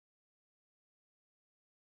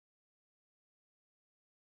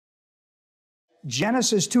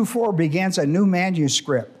Genesis 2:4 begins a new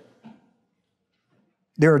manuscript.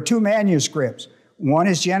 There are two manuscripts. One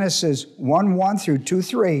is Genesis 1:1 through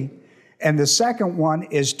 2:3, and the second one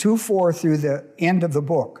is 2:4 through the end of the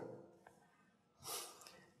book.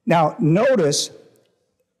 Now, notice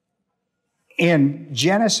in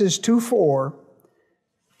Genesis 2:4,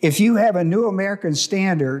 if you have a New American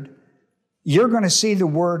Standard, you're going to see the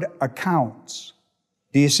word accounts.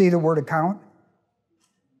 Do you see the word account?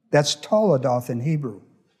 That's Toledoth in Hebrew.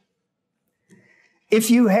 If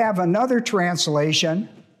you have another translation,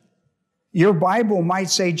 your Bible might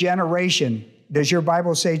say generation. Does your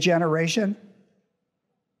Bible say generation?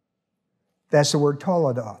 That's the word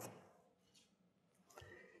Toledoth.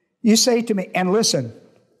 You say to me, and listen,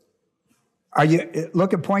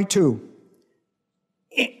 look at point 2.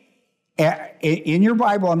 In your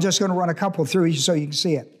Bible, I'm just going to run a couple through so you can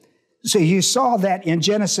see it. So you saw that in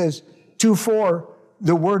Genesis 2:4,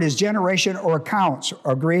 the word is generation or accounts.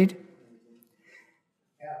 Agreed?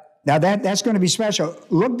 Yeah. Now that's going to be special.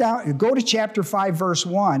 Look down, go to chapter 5, verse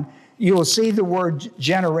 1. You will see the word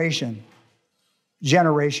generation.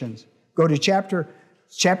 Generations. Go to chapter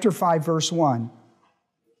 5, verse 1.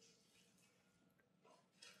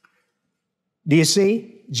 Do you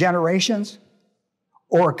see generations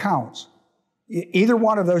or accounts? Either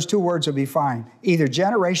one of those two words will be fine. Either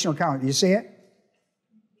generation or account. Do you see it?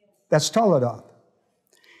 That's Toledoth.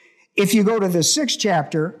 If you go to the 6th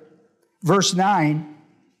chapter, verse 9,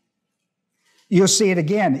 you'll see it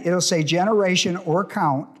again. It'll say generation or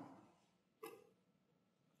account.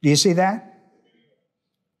 Do you see that?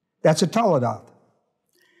 That's a Toledoth.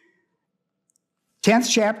 10th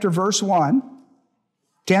chapter, verse 1.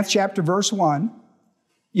 10th chapter, verse 1.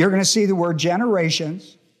 You're going to see the word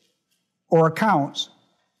generations or accounts.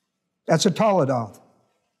 That's a Toledoth.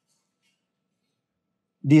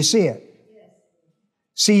 Do you see it? Yes.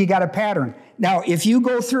 See, you got a pattern. Now, if you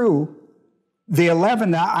go through the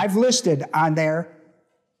 11 that I've listed on there,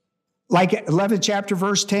 like 11th chapter,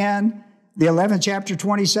 verse 10, the 11th chapter,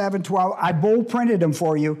 27, 12, I bold printed them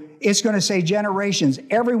for you. It's going to say generations.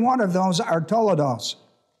 Every one of those are Toledoths.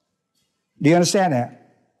 Do you understand that?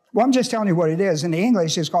 Well, I'm just telling you what it is. In the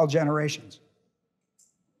English, it's called generations.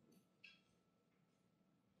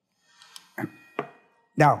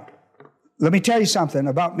 Now, let me tell you something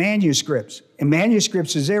about manuscripts. And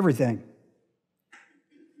manuscripts is everything.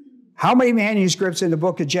 How many manuscripts in the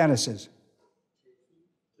book of Genesis?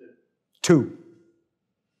 2.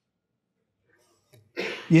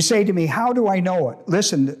 You say to me, how do I know it?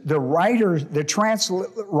 Listen, the writers, the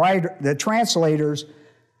translators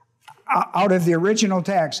out of the original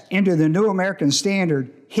text into the New American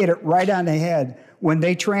Standard hit it right on the head when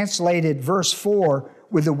they translated verse 4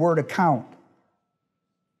 with the word account.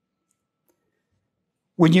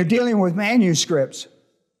 When you're dealing with manuscripts,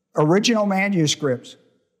 original manuscripts,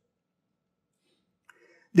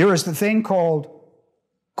 there is the thing called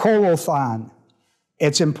colophon.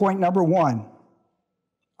 It's in point number 1.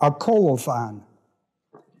 A colophon.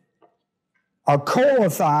 A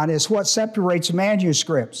colophon is what separates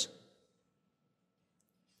manuscripts.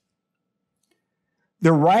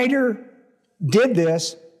 The writer did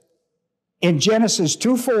this in Genesis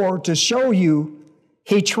 2:4 to show you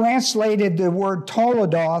he translated the word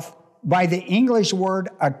Toledoth by the English word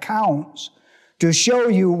accounts to show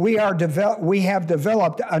you we have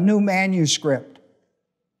developed a new manuscript.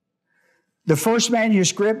 The first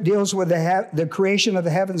manuscript deals with the creation of the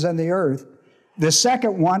heavens and the earth. The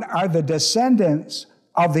second one are the descendants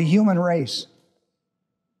of the human race,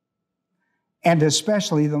 and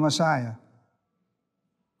especially the Messiah.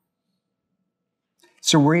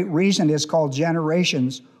 It's the reason it's called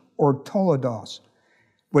generations or Toledoths.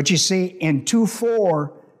 But you see, in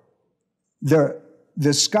 2:4,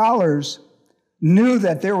 the scholars knew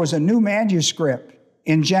that there was a new manuscript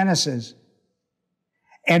in Genesis.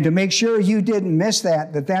 And to make sure you didn't miss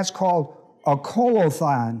that's called a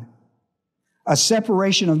colophon, a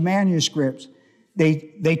separation of manuscripts.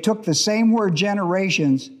 They took the same word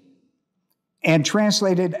generations and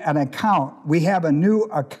translated an account. We have a new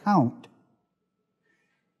account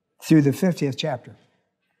through the 50th chapter.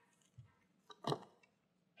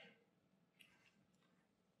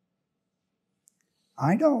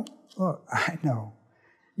 I know. Look, I know.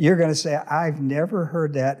 You're going to say, I've never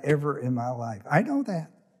heard that ever in my life. I know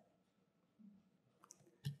that.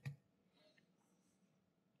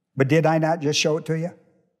 But did I not just show it to you?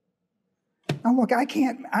 Now look, I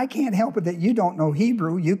can't help it that you don't know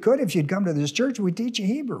Hebrew. You could if you'd come to this church. We teach you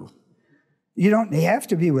Hebrew. You don't have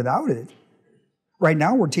to be without it. Right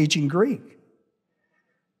now we're teaching Greek.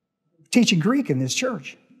 Teaching Greek in this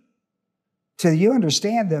church. So you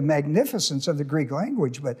understand the magnificence of the Greek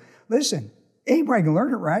language. But listen, Anybody can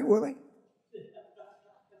learn it, right, Willie?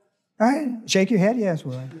 All right, shake your head, yes,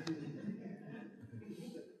 Willie.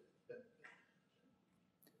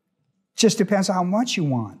 Just depends how much you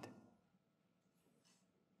want.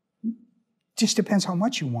 Just depends how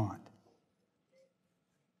much you want.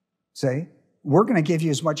 See, we're going to give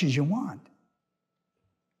you as much as you want.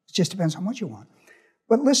 It just depends how much you want.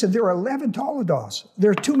 But listen, there are 11 Toledoths.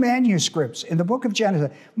 There are 2 manuscripts in the book of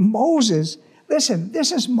Genesis. Moses, listen,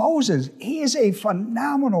 this is Moses. He is a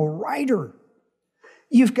phenomenal writer.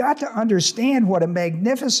 You've got to understand what a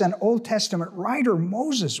magnificent Old Testament writer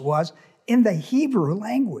Moses was in the Hebrew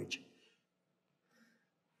language.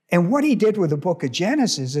 And what he did with the book of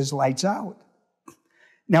Genesis is lights out.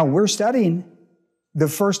 Now, we're studying the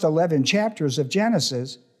first 11 chapters of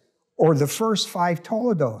Genesis, or the first 5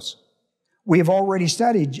 Toledoths. We have already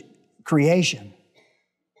studied creation.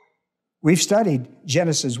 We've studied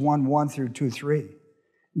Genesis 1:1 through 2:3.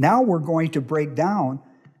 Now we're going to break down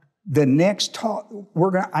the next,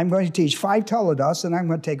 I'm going to teach 5 Toledoths, and I'm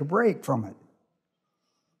going to take a break from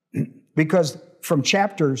it. Because from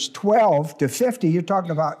chapters 12 to 50, you're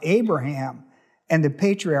talking about Abraham and the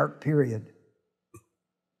patriarch period.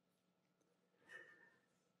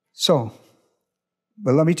 So,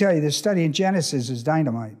 but let me tell you, this study in Genesis is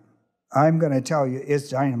dynamite. I'm going to tell you, it's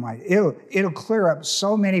dynamite. It'll clear up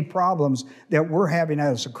so many problems that we're having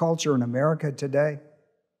as a culture in America today.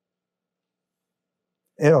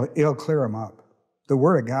 It'll clear them up. The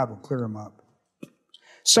Word of God will clear them up.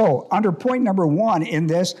 So, under point number 1 in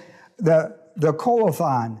this, the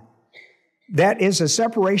colophon, that is a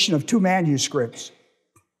separation of 2 manuscripts.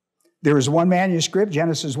 There is one manuscript,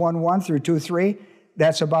 Genesis 1:1 through 2:3.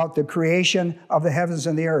 That's about the creation of the heavens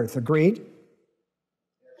and the earth. Agreed?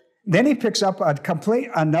 Then he picks up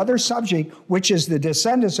another subject, which is the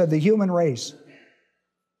descendants of the human race,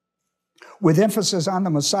 with emphasis on the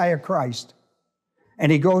Messiah Christ.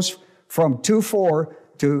 And he goes from 2:4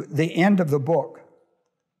 to the end of the book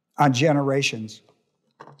on generations.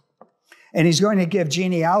 And he's going to give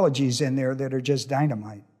genealogies in there that are just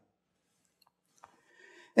dynamite.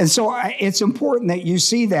 And so it's important that you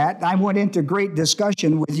see that. I went into great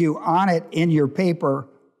discussion with you on it in your paper.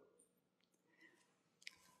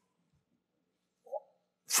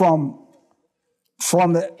 From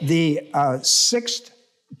the 6th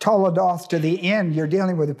Toledoth to the end, you're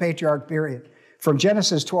dealing with the patriarch period. From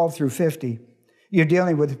Genesis 12 through 50, you're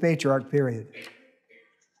dealing with the patriarch period.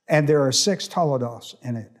 And there are 6 Toledoths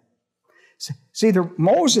in it. See,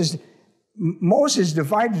 Moses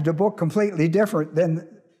divided the book completely different than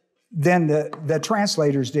the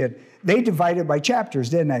translators did. They divided by chapters,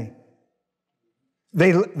 didn't they?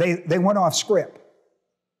 They went off script.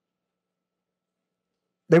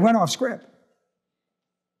 They went off script.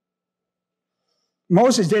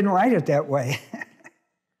 Moses didn't write it that way.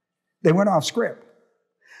 They went off script.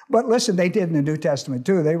 But listen, they did in the New Testament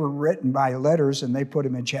too. They were written by letters and they put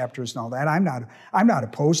them in chapters and all that. I'm not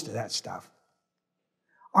opposed to that stuff.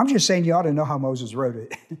 I'm just saying you ought to know how Moses wrote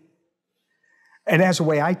it. And that's the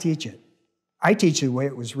way I teach it. I teach it the way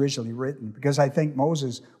it was originally written because I think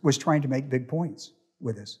Moses was trying to make big points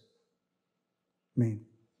with us. I mean,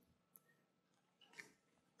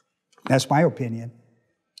 that's my opinion.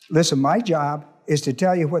 Listen, my job is to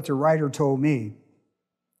tell you what the writer told me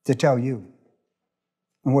to tell you.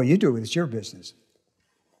 And what you do with it's your business.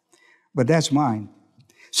 But that's mine.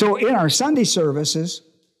 So in our Sunday services,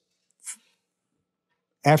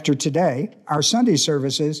 after today, our Sunday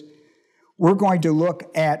services, we're going to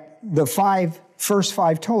look at the first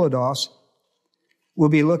five Toledoths. We'll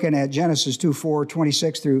be looking at Genesis 2:4,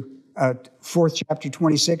 26 through 4th chapter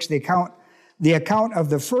 26, the account of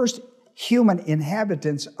the first human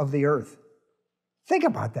inhabitants of the earth. Think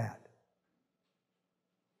about that.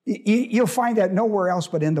 You'll find that nowhere else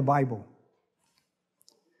but in the Bible.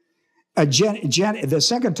 The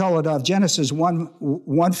second Toledoth, Genesis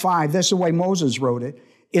 1:5, that's the way Moses wrote it.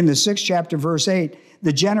 In the 6th chapter, verse 8,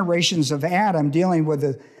 the generations of Adam dealing with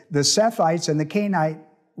the Sethites and the Canaanite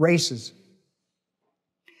races.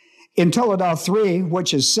 In Toledoth 3,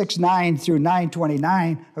 which is 6:9 through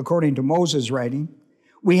 9:29, according to Moses' writing,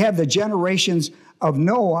 we have the generations of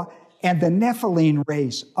Noah and the Nephilim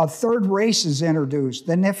race. A third race is introduced,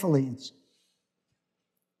 the Nephilims.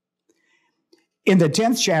 In the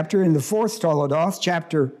 10th chapter, in the 4th Toledoth,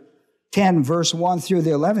 chapter 10, verse 1 through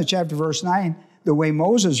the 11th chapter, verse 9, the way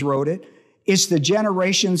Moses wrote it, it's the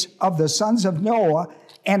generations of the sons of Noah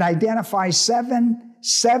and identifies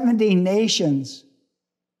 70 nations.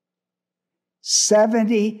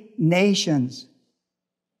 70 nations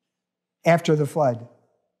after the flood.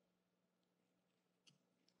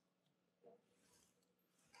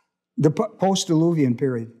 The post-Diluvian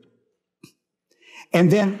period. And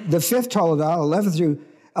then the fifth Toledoth,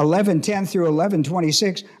 1110 through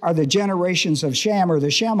 1126, are the generations of Shem, or the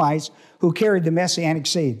Shemites, who carried the Messianic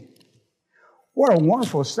seed. What a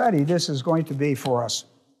wonderful study this is going to be for us.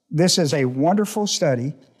 This is a wonderful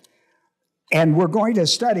study, and we're going to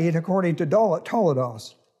study it according to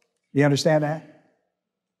Toledoth. Do you understand that?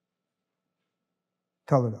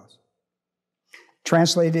 Toledoth.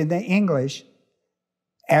 Translated into English,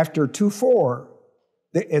 after 2:4,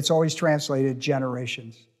 it's always translated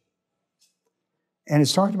generations. And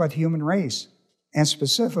it's talking about the human race, and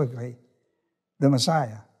specifically the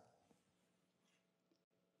Messiah.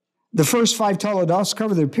 The first 5 Toledoths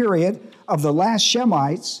cover the period of the last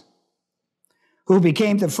Shemites who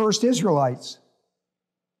became the first Israelites.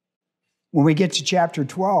 When we get to chapter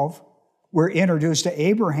 12, we're introduced to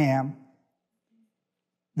Abraham,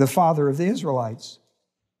 the father of the Israelites,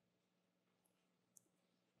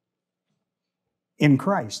 in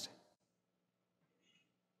Christ.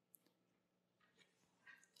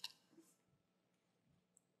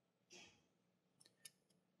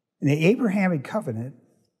 In the Abrahamic covenant,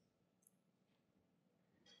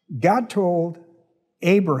 God told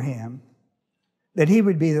Abraham that he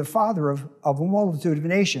would be the father of a multitude of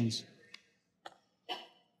nations.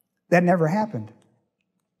 That never happened,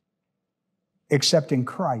 except in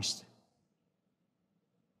Christ.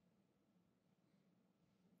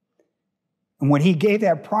 And when he gave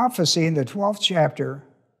that prophecy in the 12th chapter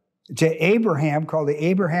to Abraham, called the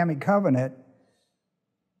Abrahamic covenant,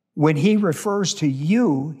 when he refers to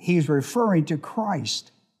you, he's referring to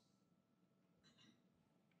Christ.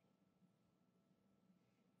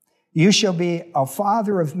 You shall be a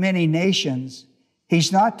father of many nations.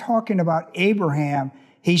 He's not talking about Abraham.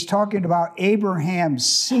 He's talking about Abraham's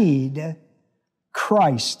seed,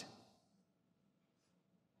 Christ.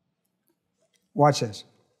 Watch this.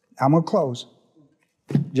 I'm going to close.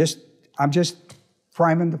 I'm just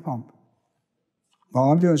priming the pump.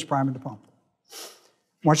 All I'm doing is priming the pump.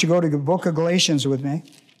 I want you to go to the book of Galatians with me.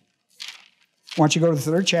 I want you to go to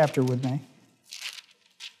the 3rd chapter with me.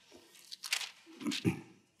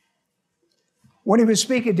 When he was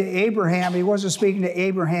speaking to Abraham, he wasn't speaking to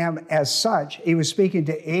Abraham as such. He was speaking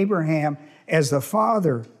to Abraham as the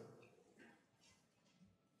father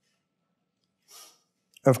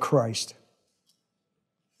of Christ.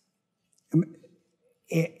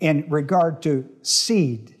 In regard to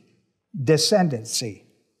seed, descendants.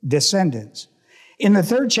 In the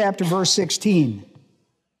 3rd chapter, verse 16,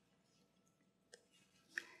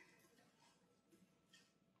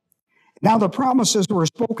 now the promises were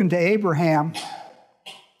spoken to Abraham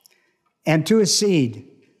and to his seed.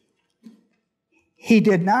 He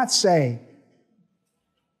did not say,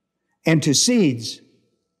 and to seeds,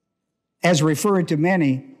 as referring to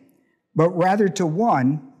many, but rather to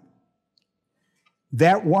one.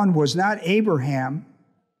 That one was not Abraham,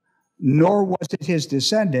 nor was it his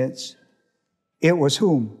descendants. It was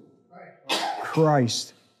whom?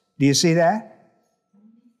 Christ. Do you see that?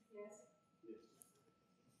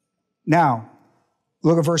 Now,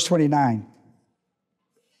 look at verse 29.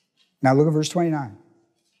 Now look at verse 29.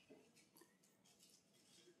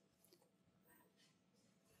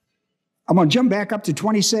 I'm going to jump back up to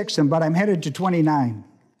 26, but I'm headed to 29.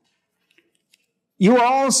 You are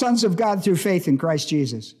all sons of God through faith in Christ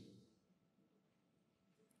Jesus.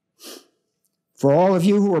 For all of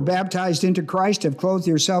you who are baptized into Christ have clothed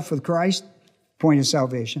yourself with Christ, point of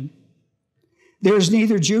salvation. There is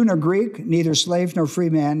neither Jew nor Greek, neither slave nor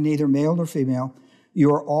free man, neither male nor female.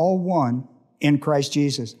 You are all one in Christ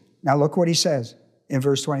Jesus. Now look what he says in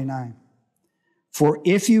verse 29. For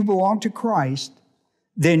if you belong to Christ,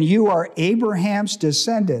 then you are Abraham's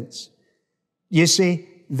descendants. You see,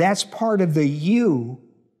 that's part of the you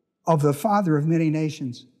of the father of many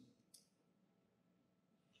nations.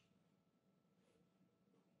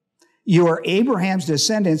 You are Abraham's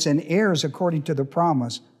descendants and heirs according to the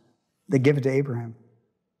promise that given to Abraham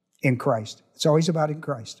in Christ. It's always about in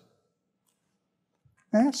Christ.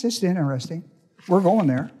 That's just interesting. We're going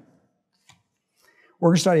there. We're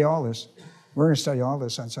going to study all this. We're going to study all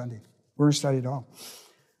this on Sunday. We're going to study it all.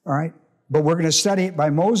 All right? But we're going to study it by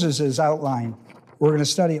Moses' outline. We're going to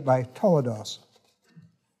study it by Toledoth.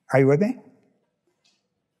 Are you with me?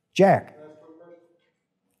 Jack.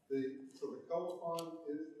 So the colophon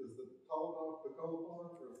is the Toledoth the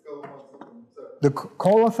colophon, or is colophon something separate? The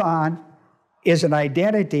colophon is an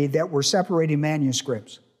identity that we're separating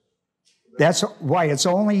manuscripts. That's why it's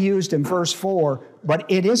only used in verse 4, but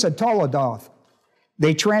it is a Toledoth.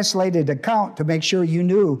 They translated account to make sure you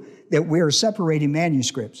knew that we are separating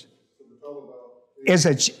manuscripts. Is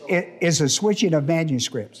a switching of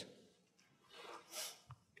manuscripts.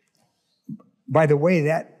 By the way,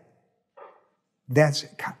 That's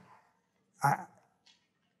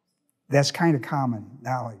kind of common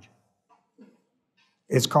knowledge.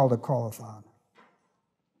 It's called a colophon.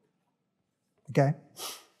 Okay?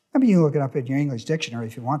 I mean, you can look it up in your English dictionary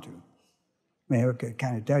if you want to. I mean, it could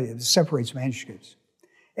kind of tell you. It separates manuscripts.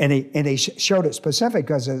 And they showed it specific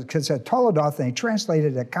because at Toledoth, they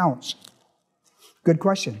translated accounts. Good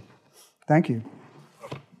question. Thank you.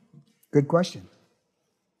 Good question.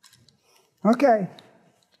 Okay.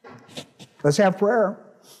 Let's have prayer.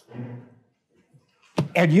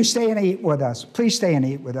 And you stay and eat with us. Please stay and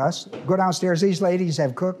eat with us. Go downstairs. These ladies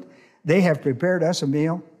have cooked. They have prepared us a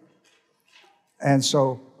meal. And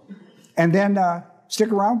then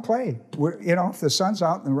stick around, play. If the sun's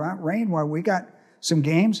out in the rain, well, we got some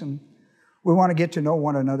games, and we want to get to know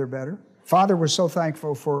one another better. Father, we're so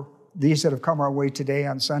thankful for these that have come our way today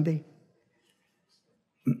on Sunday.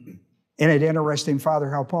 Isn't it interesting, Father,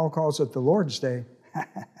 how Paul calls it the Lord's Day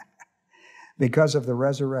because of the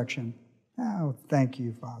resurrection? Oh, thank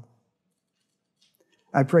you, Father.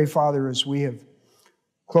 I pray, Father, as we have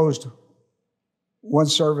closed one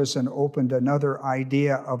service and opened another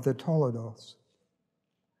idea of the Toledoths.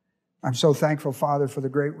 I'm so thankful, Father, for the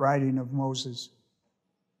great writing of Moses,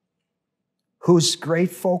 whose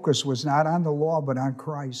great focus was not on the law, but on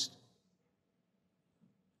Christ.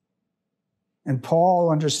 And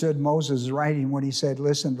Paul understood Moses' writing when he said,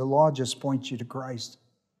 listen, the law just points you to Christ.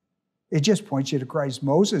 It just points you to Christ.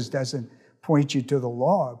 Moses doesn't point you to the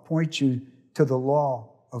law. It points you to the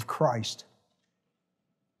law of Christ.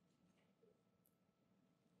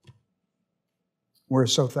 We're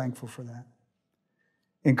so thankful for that.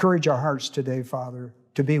 Encourage our hearts today, Father,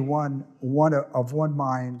 to be one of one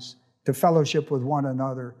minds, to fellowship with one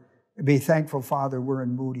another. Be thankful, Father, we're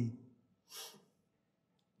in Moody.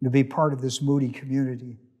 To be part of this Moody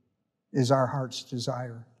community is our heart's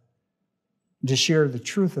desire. To share the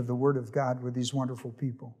truth of the Word of God with these wonderful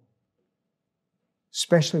people,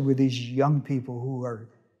 especially with these young people who are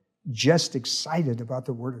just excited about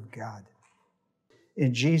the Word of God.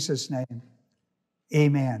 In Jesus' name,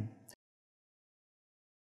 amen.